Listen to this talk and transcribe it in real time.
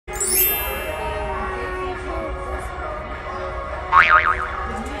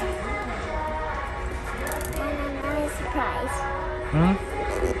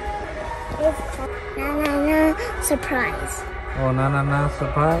surprise. Oh, Nanana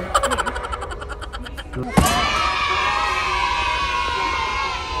surprise?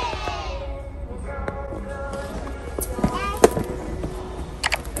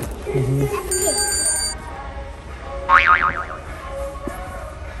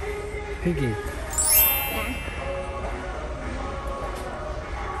 Piggy. Yeah.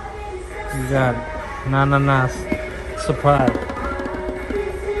 You got Nanana's surprise.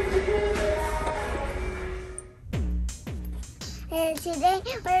 And today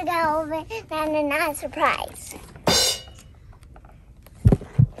we're gonna open Nanana surprise.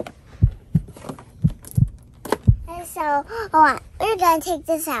 And so, we're gonna take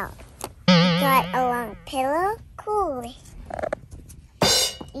this out. We got a long pillow, cool.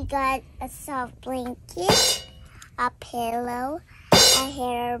 We got a soft blanket, a pillow, a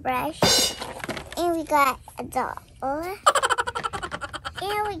hairbrush, and we got a doll.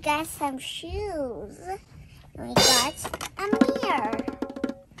 And we got some shoes. And we got a mirror.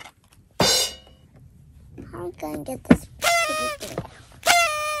 How are we gonna get this pretty thing out?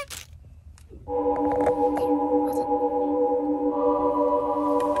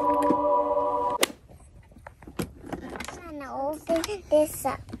 I'm gonna open this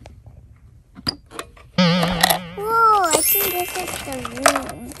up. Whoa, I think this is the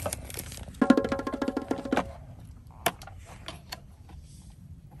room.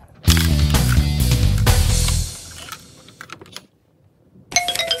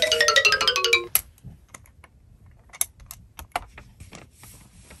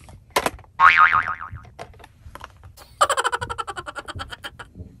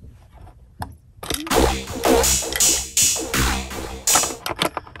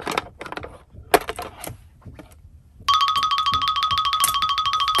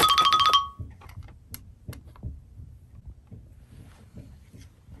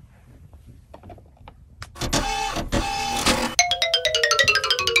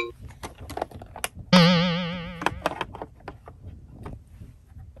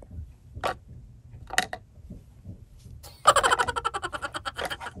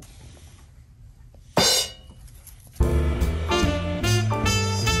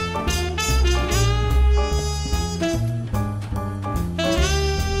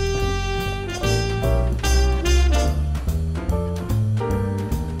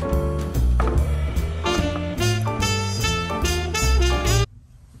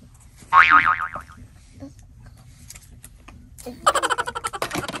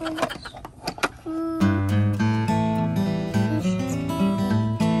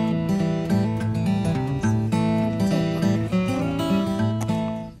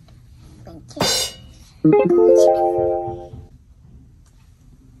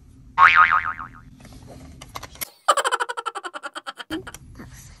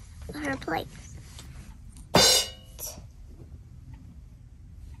 Her place.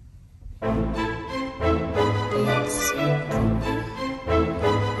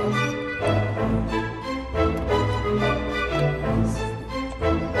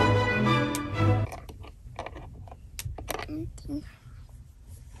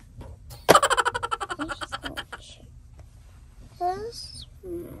 This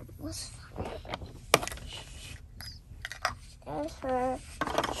was fun. There's her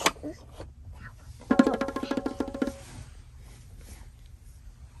shoes.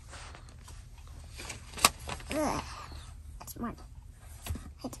 That's mine.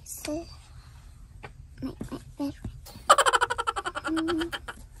 I just said my bedroom.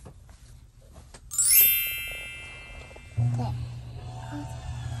 There.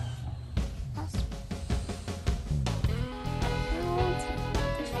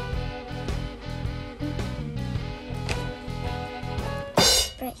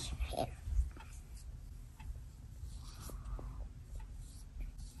 Brush your hair.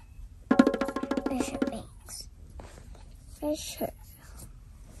 Brush your bangs. Brush her.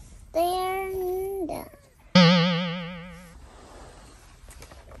 There and done.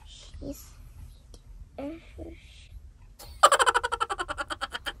 She's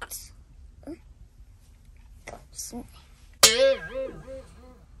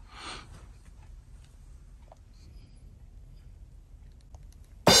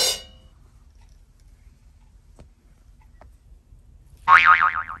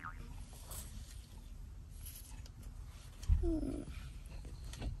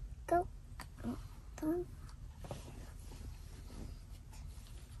Go.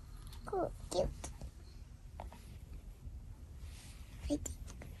 Cool, cute. Ready,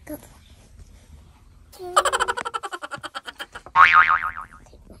 go. Take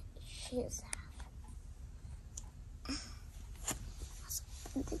my shoes off. Let's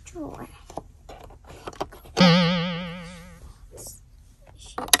open the drawer.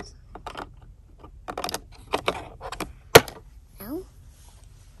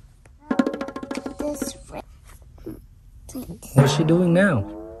 What's she doing now?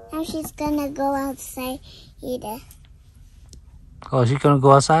 Now she's gonna go outside, eat it. Oh, she's gonna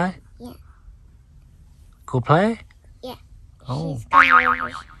go outside? Yeah. Go play? Yeah. Oh. She's gonna wear her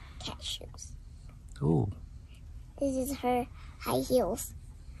cat shoes. Ooh. This is her high heels.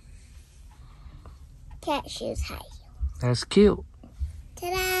 Cat shoes, high heels. That's cute.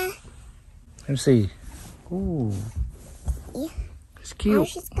 Ta-da! Let me see. Ooh. Yeah. It's Now cute.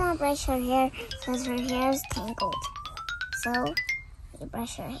 she's gonna brush her hair since her hair is tangled. So, you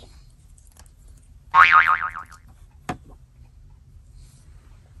brush her hair.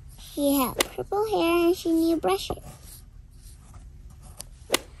 She had purple hair and she need to brush it.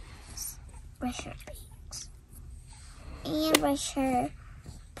 Brush her bangs. And brush her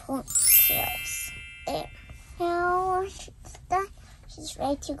ponytails. There. Now she's done. She's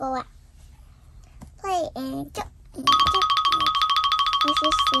ready to go out. Play and jump and jump and jump. Now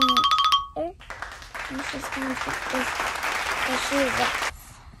she's sitting there. And she's gonna put the shoes up.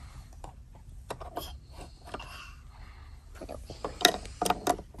 Put it away.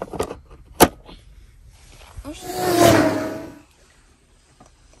 Now she's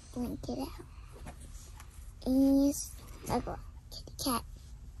gonna get out. And start going. Kitty cat.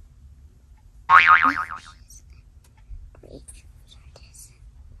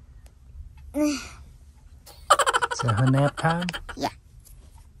 Is it her nap time? Yeah.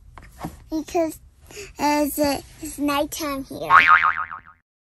 Because it's nighttime here. Now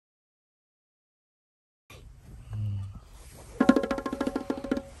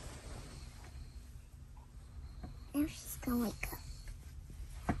she's gonna wake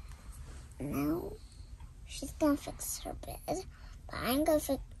up. Now she's gonna fix her bed. But I'm gonna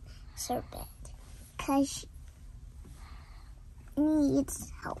fix her bed. Because she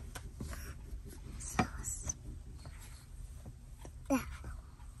needs help. So that.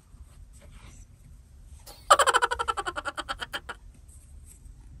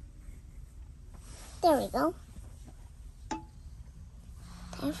 There we go.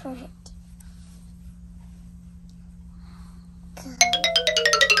 Time for her to go.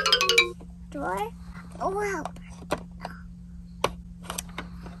 Door. Oh, help her.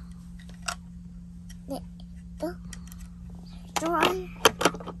 There you go. Door.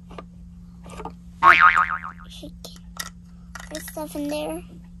 She get her stuff in there.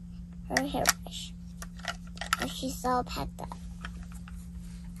 Her hairbrush. Now she's all packed up.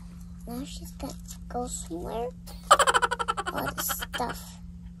 Now she's gonna go somewhere. All the stuff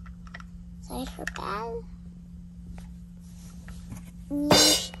inside her bag. Now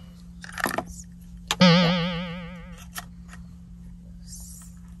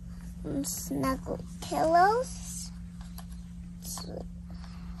some snuggle pillows.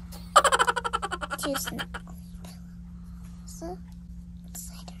 Two snuggle pillows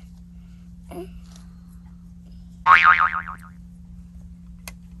inside her.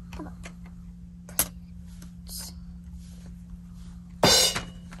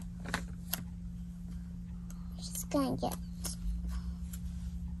 She's gonna get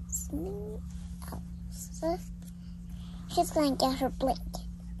something else. She's gonna get her blanket.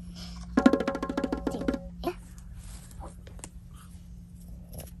 Yeah.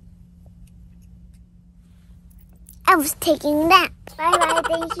 I was taking that. Bye bye.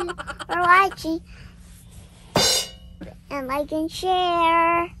 Thank you for watching. And like and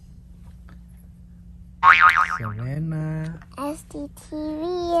share. Savannah.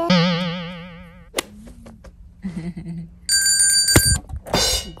 sdtv.